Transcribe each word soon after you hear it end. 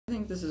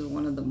this is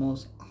one of the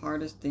most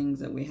hardest things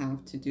that we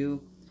have to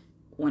do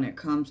when it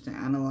comes to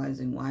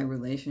analyzing why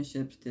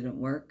relationships didn't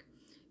work,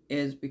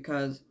 is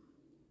because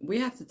we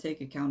have to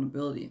take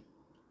accountability.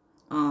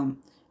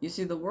 You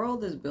see, the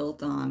world is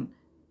built on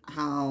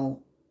how,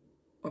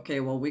 okay,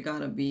 well, we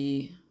gotta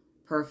be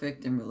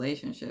perfect in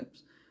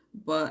relationships.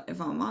 But if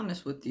I'm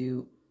honest with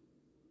you,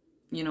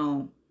 you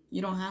know,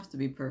 you don't have to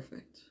be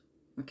perfect.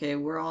 Okay,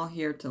 we're all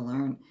here to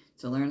learn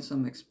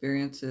some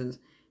experiences,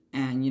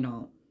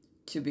 and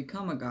to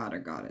become a god or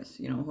goddess,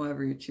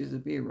 whoever you choose to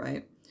be,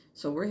 right?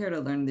 So we're here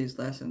to learn these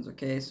lessons,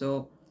 okay?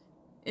 So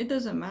it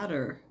doesn't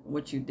matter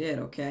what you did,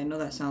 okay? I know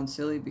that sounds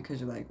silly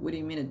because you're like, what do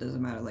you mean it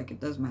doesn't matter? Like, it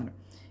does matter.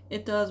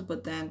 It does,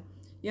 but then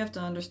you have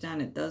to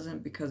understand it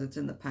doesn't, because it's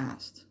in the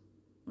past,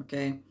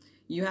 okay?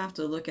 You have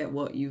to look at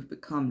what you've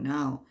become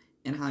now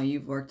and how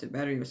you've worked to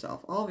better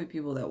yourself. All of you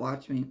people that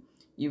watch me,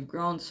 you've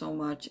grown so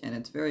much, and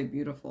it's very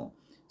beautiful.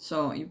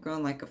 So you've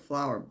grown like a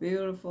flower,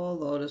 beautiful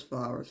lotus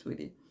flower,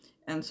 sweetie.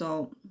 And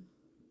so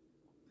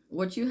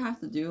what you have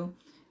to do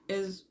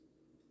is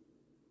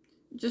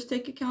just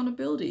take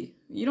accountability.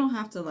 You don't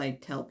have to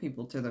like tell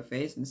people to their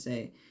face and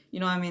say,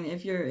 I mean,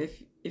 if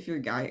you're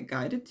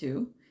guided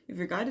to, if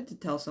you're guided to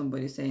tell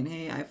somebody saying,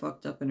 hey, I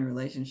fucked up in a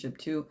relationship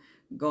too,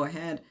 go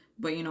ahead.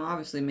 But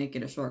obviously make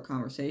it a short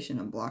conversation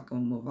and block them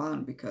and move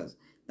on, because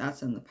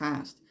that's in the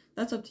past.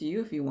 That's up to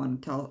you if you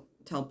want to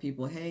tell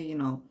people, hey,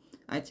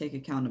 I take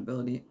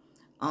accountability.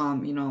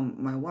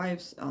 My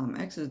wife's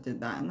exes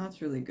did that, and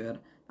that's really good.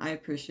 I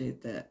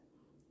appreciate that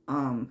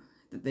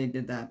that they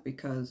did that,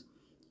 because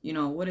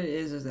what it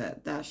is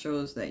that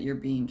shows that you're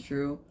being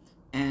true.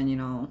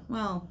 And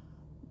well,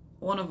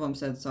 one of them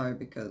said sorry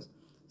because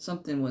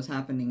something was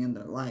happening in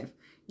their life.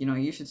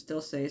 You should still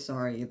say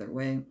sorry either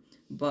way.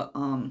 But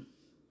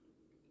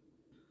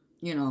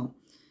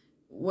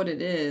what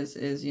it is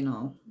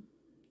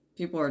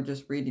people are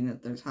just reading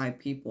that there's high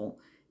people,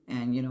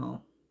 and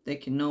they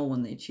can know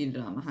when they cheated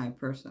on a high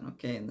person,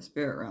 okay, in the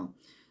spirit realm.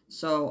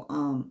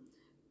 So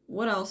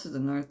what else is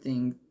another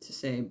thing to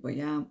say? But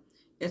yeah,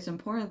 it's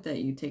important that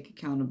you take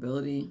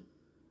accountability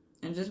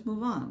and just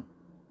move on.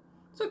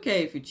 It's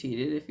okay if you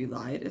cheated, if you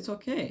lied, it's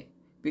okay,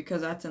 because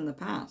that's in the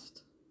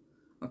past,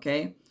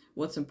 okay?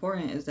 What's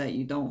important is that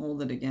you don't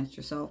hold it against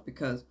yourself,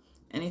 because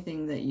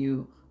anything that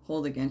you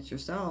hold against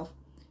yourself,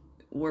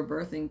 we're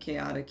birthing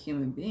chaotic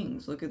human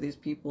beings. Look at these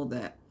people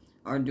that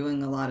are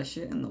doing a lot of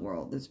shit in the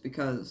world. It's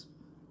because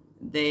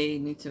they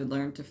need to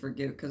learn to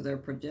forgive, because they're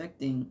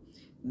projecting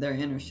their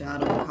inner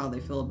shadow of how they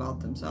feel about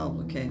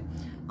themselves, okay?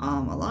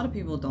 A lot of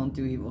people don't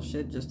do evil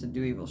shit just to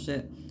do evil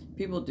shit.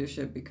 People do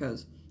shit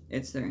because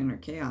it's their inner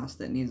chaos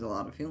that needs a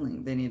lot of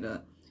healing. They need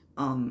to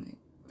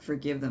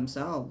forgive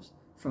themselves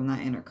from that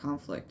inner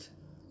conflict.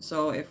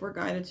 So if we're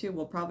guided to,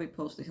 we'll probably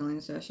post a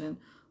healing session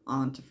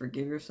on to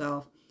forgive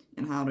yourself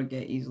and how to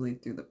get easily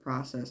through the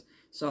process.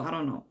 So I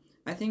don't know.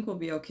 I think we'll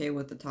be okay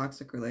with the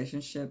toxic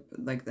relationship,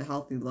 like the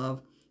healthy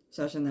love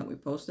session that we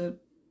posted.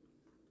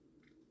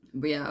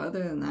 But yeah,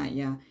 other than that,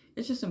 yeah,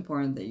 it's just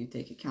important that you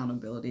take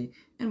accountability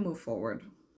and move forward.